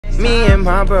Me and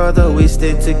my brother, we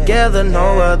stick together,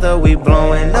 no other. We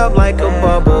blowing up like a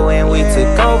bubble, and we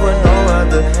took over, no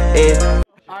other. Yeah.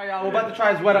 Alright, y'all, we're about to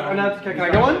try his wet up. Can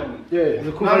I get one? Yeah. Is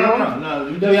it cool? No. I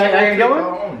can get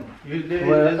one?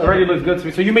 Well, it already looks good to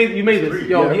me. So you made this.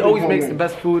 Yo, he always makes the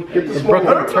best food. The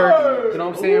Brooklyn turkey. You know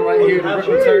what I'm saying? Right here, the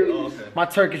Brooklyn turkey. My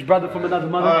Turkish brother from another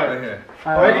mother.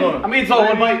 Alright, ready? I mean, it's all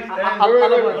one bite.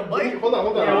 Hold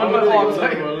on. Yeah, one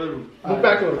bite. Move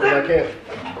back a little bit. I can't.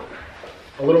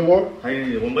 A little more? I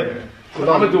need one bite. I'm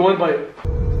gonna do one bite.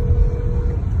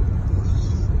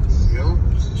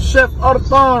 Chef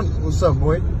Artan. What's up,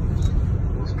 boy?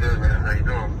 What's good, man? How you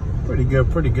doing?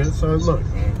 Pretty good. So look,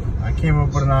 I came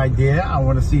up with an idea. I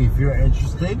want to see if you're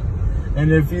interested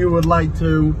and if you would like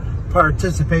to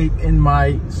participate in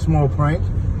my small prank.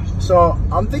 So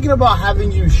I'm thinking about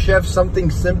having you chef something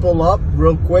simple up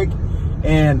real quick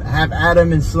and have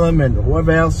Adam and Slim and whoever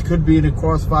else could be in the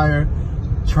crossfire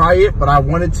try it, but I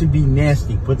want it to be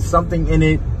nasty. Put something in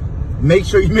it. Make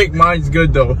sure you make mine's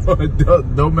good though.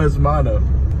 don't mess mine up.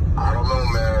 I don't know,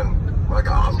 man. Like,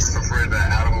 I'm just afraid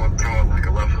that Adam would throw like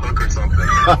a left hook or something.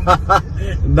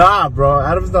 Nah, bro.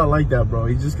 Adam's not like that, bro.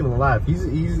 He's just gonna laugh. He's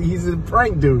a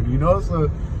prank dude, you know?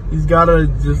 So he's gotta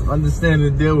just understand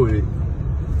and deal with it.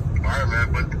 Alright,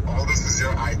 man, but all this is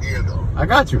your idea, though. I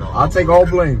got you. I'll take all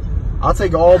blame. I'll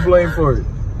take all blame for it.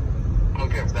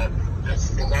 Okay, if that's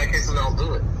in that case, then I'll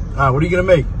do it. Alright, what are you gonna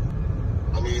make?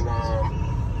 I mean, well,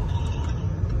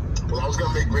 I was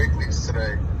gonna make grape leaves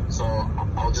today, so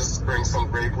I'll just bring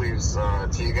some grape leaves to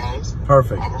you guys.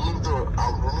 Perfect. I'll remove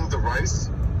the rice.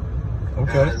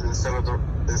 Okay. And instead of the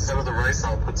rice,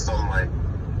 I'll put some like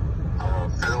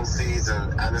fennel seeds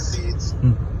and anise seeds.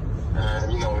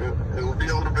 And you know, it will be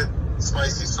a little bit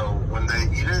spicy. So when they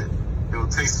eat it, it will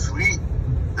taste sweet,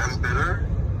 then bitter,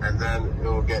 and then it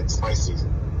will get spicy.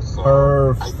 So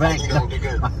Perfect. I think it'll be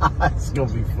good. It's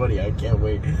gonna be funny. I can't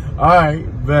wait. All right,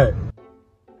 bet.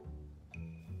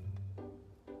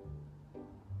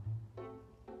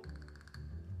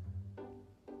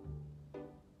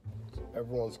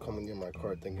 Everyone's coming in my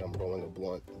car thinking I'm rolling a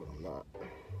blunt, but I'm not.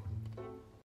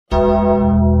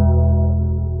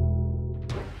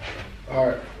 All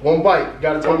right, one bite. You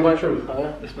gotta tell me the truth.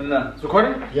 Bismillah. It's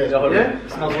recording? Yes. Yeah? It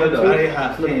smells good though.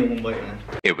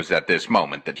 It was at this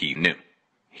moment that he knew.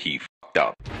 He fucked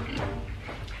up.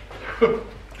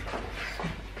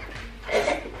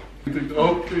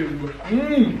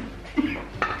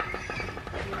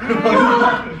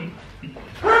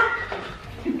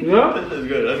 Yeah? This is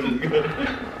good. This is good.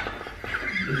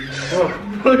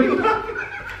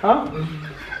 Huh?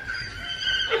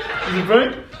 Is it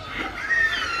right?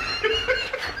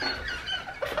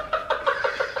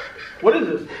 What is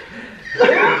this?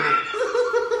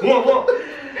 Whoa.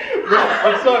 Bro,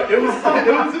 I'm sorry. It was just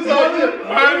all good.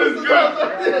 Mine is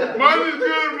good. Mine is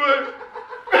good, but.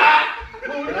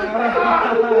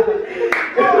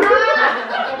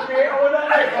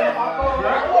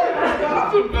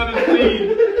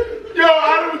 Yo,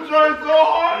 Adam was trying so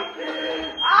hard.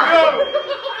 Yo,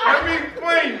 let me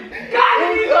explain.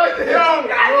 Yo,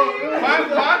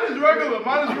 mine is regular.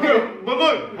 Mine is real. But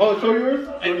look. Oh, show yours?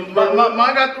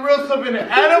 Mine got the real stuff in it.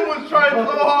 Adam was trying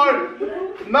so hard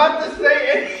not to say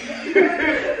anything.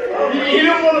 He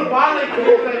didn't want to violate the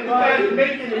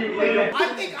making it. I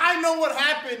think I know what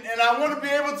happened, and I want to be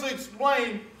able to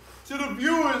explain to the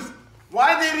viewers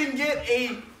why they didn't get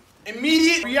a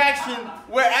immediate reaction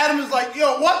where Adam is like,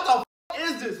 yo, what the f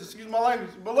is this? Excuse my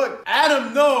language. But look,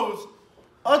 Adam knows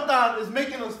Uthan is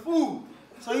making us food.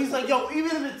 So he's like, yo,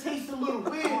 even if it tastes a little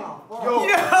weird, yo,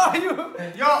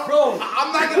 bro,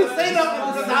 I'm not going to say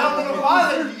nothing because I don't want to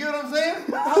violate. You get what I'm saying?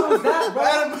 How was that, bro?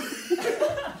 Adam,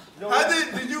 how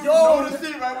did you notice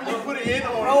it right when you put it in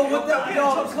on? Bro, what that?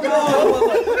 Yo, come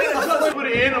on. Put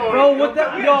it in on. Bro, what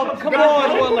that? Yo, come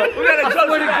on, Willa. We got to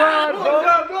swear to God,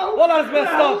 bro. All that's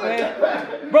messed up,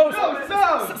 man. Bro,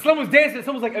 Slim was dancing.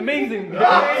 Slim was like, amazing.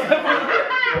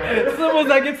 Slim was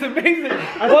like, it's amazing.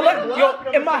 Well, like, yo,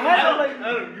 in my head, I'm like,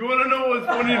 Adam, you want to know what's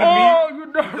funny to me? oh, you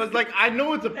know. Because, like, I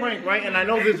know it's a prank, right? And I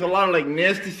know there's a lot of, like,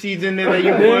 nasty seeds in there that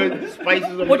you put,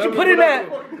 spices or What you put in that?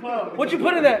 What you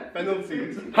put in that? Fennel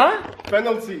seeds. Huh?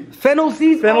 Fennel seeds. Fennel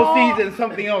seeds? Fennel seeds and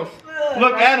something else.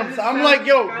 Look, Adam, so I'm like,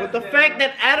 yo, but the fact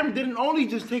that Adam didn't only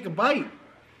just take a bite.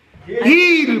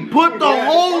 He put the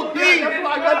whole thing in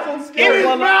his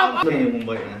mouth.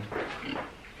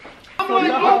 I'm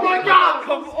like, oh my God.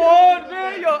 Come on,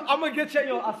 man. Yo, I'm gonna get you.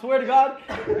 Yo, I swear to God.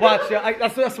 Watch, yo.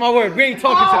 That's my word. We ain't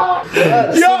talking to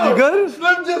him. Yo, you good?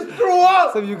 Slim just threw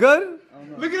up. So you good?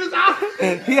 Look at his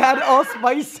eyes. He had all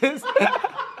spices.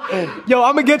 Yo,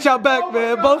 I'm gonna get y'all back,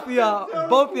 man. Both of y'all.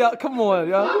 Come on,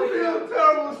 yo. I feel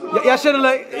terrible. Y'all should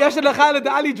have let Khalid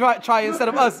Ali try instead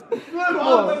of us. Come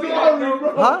on.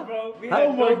 Huh?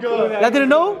 Oh my God. Y'all didn't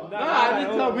know?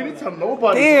 Nah, we didn't tell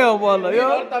nobody. Damn, wallah,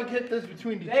 yo. Don't get this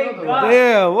between each other.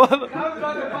 Damn, wallah.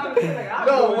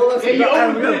 Hey,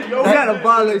 yo, gotta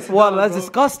violate. Wallah, that's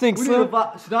disgusting, son.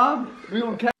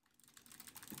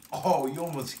 Oh, you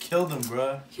almost killed him,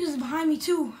 bro. He was behind me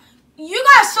too. You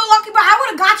guys so lucky, bro. I would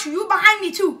have got you. You were behind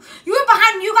me too. You were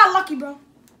behind me. You got lucky, bro.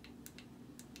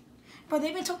 Bro,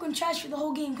 they've been talking trash for the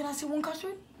whole game. Can I say one curse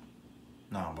word?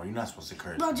 No, bro, you're not supposed to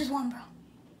curse. Bro, just one, bro.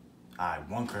 Alright,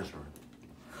 one curse word.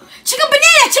 Chicken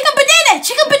banana, chicken banana,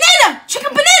 chicken banana, chicken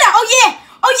banana.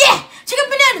 Oh yeah, chicken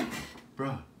banana.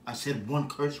 Bro, I said one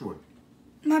curse word.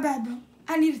 My bad, bro.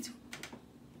 I needed to.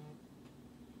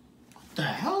 What the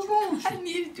hell's wrong with you? I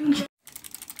needed to.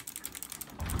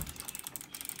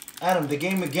 Adam, the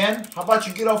game again? How about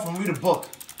you get off and read a book?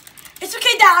 It's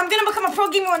okay, Dad. I'm gonna become a pro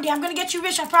gamer one day. I'm gonna get you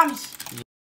rich, I promise.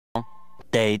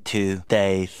 Day 2,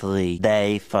 Day 3,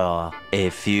 Day 4. A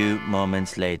few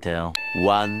moments later.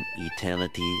 1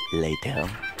 eternity later.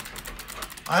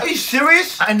 Are you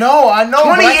serious? I know. 20 but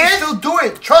I years? can Still do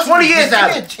it. Trust 20 me. years, Give me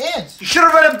Adam. a chance. You should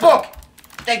have read a book.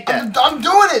 Take that. I'm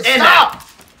doing it. And Stop.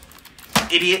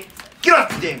 Idiot. Get off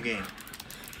the damn game.